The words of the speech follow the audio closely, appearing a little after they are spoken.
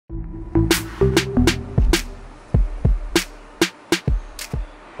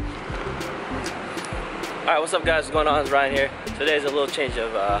what's up guys, what's going on? It's Ryan here. Today's a little change of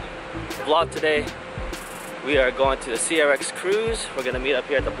vlog today. We are going to the CRX cruise. We're gonna meet up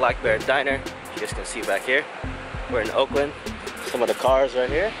here at the Black Bear Diner. You guys can see back here. We're in Oakland. Some of the cars right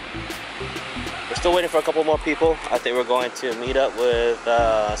here. We're still waiting for a couple more people. I think we're going to meet up with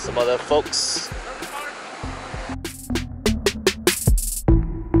some other folks.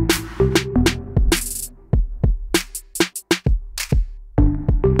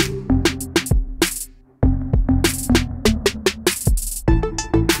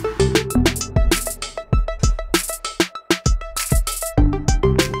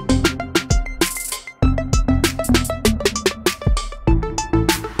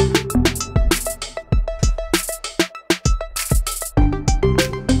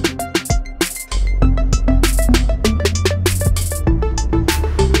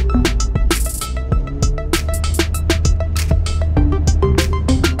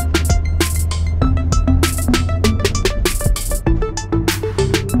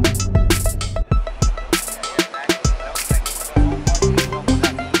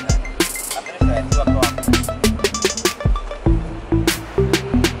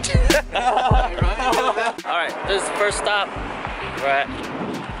 This is the first stop. We're at,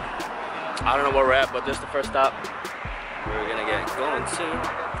 I don't know where we're at, but this is the first stop. We're gonna get going soon.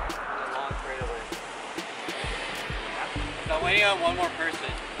 So waiting on one more person.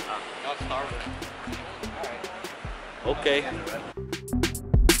 Not Starbucks. Alright. Okay.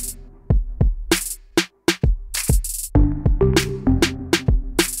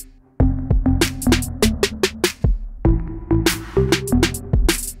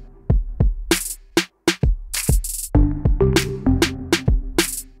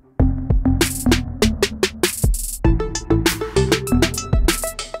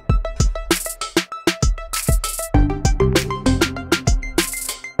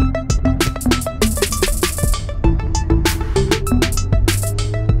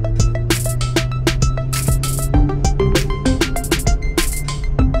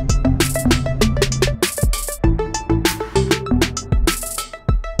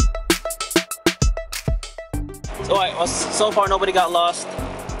 So far nobody got lost.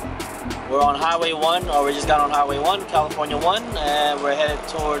 We're on Highway 1, or we just got on Highway 1, California 1, and we're headed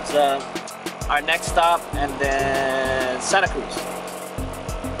towards our next stop, and then Santa Cruz.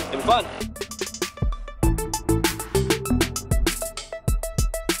 It'll be fun.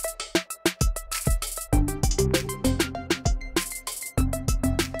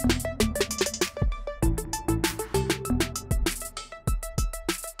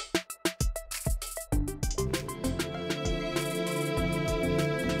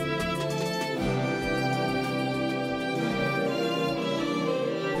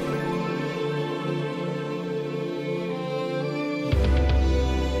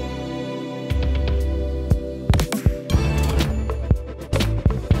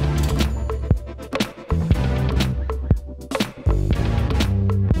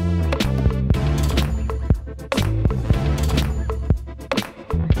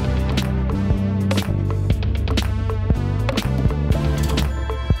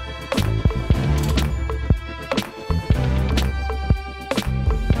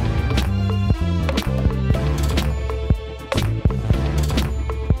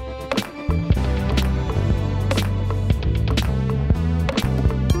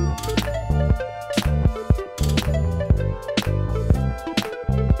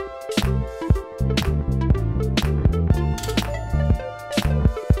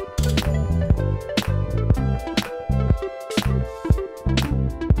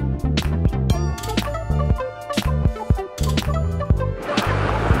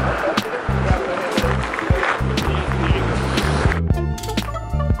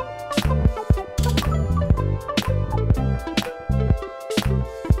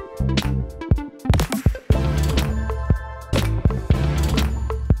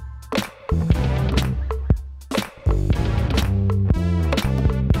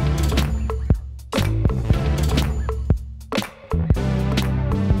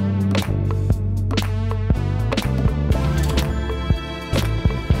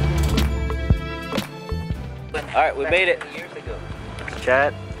 Alright, we made it. Years ago.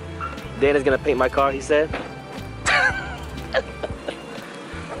 Chad, Dana's gonna paint my car, he said.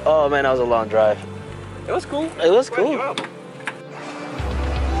 Oh man, that was a long drive. It was cool. It was cool.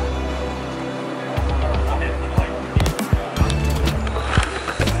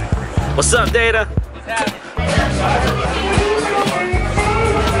 What's up, Dana? What's happening?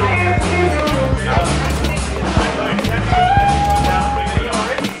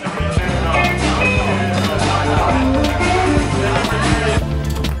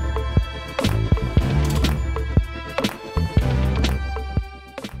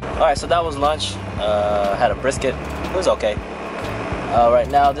 that was lunch. Had a brisket. It was okay. Right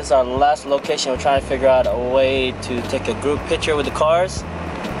now, this is our last location. We're trying to figure out a way to take a group picture with the cars,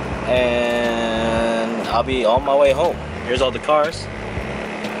 and I'll be on my way home. Here's all the cars.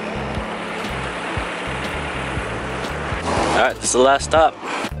 Alright, this is the last stop.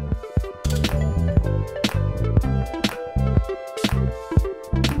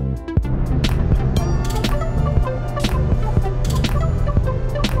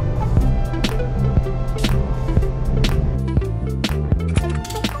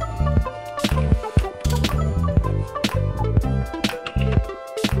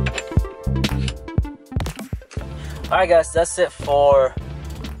 Alright guys, that's it for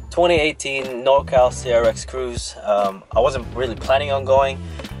 2018 NorCal CRX cruise. I wasn't really planning on going.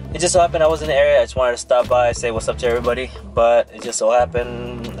 It just so happened I was in the area. I just wanted to stop by, say what's up to everybody, but it just so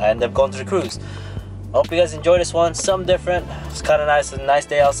happened I ended up going to the cruise. I hope you guys enjoyed this one. Something different. It's kind of nice. It's a nice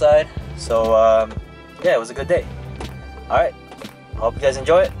day outside. So yeah, it was a good day. Alright, hope you guys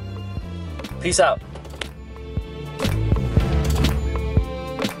enjoy it. Peace out.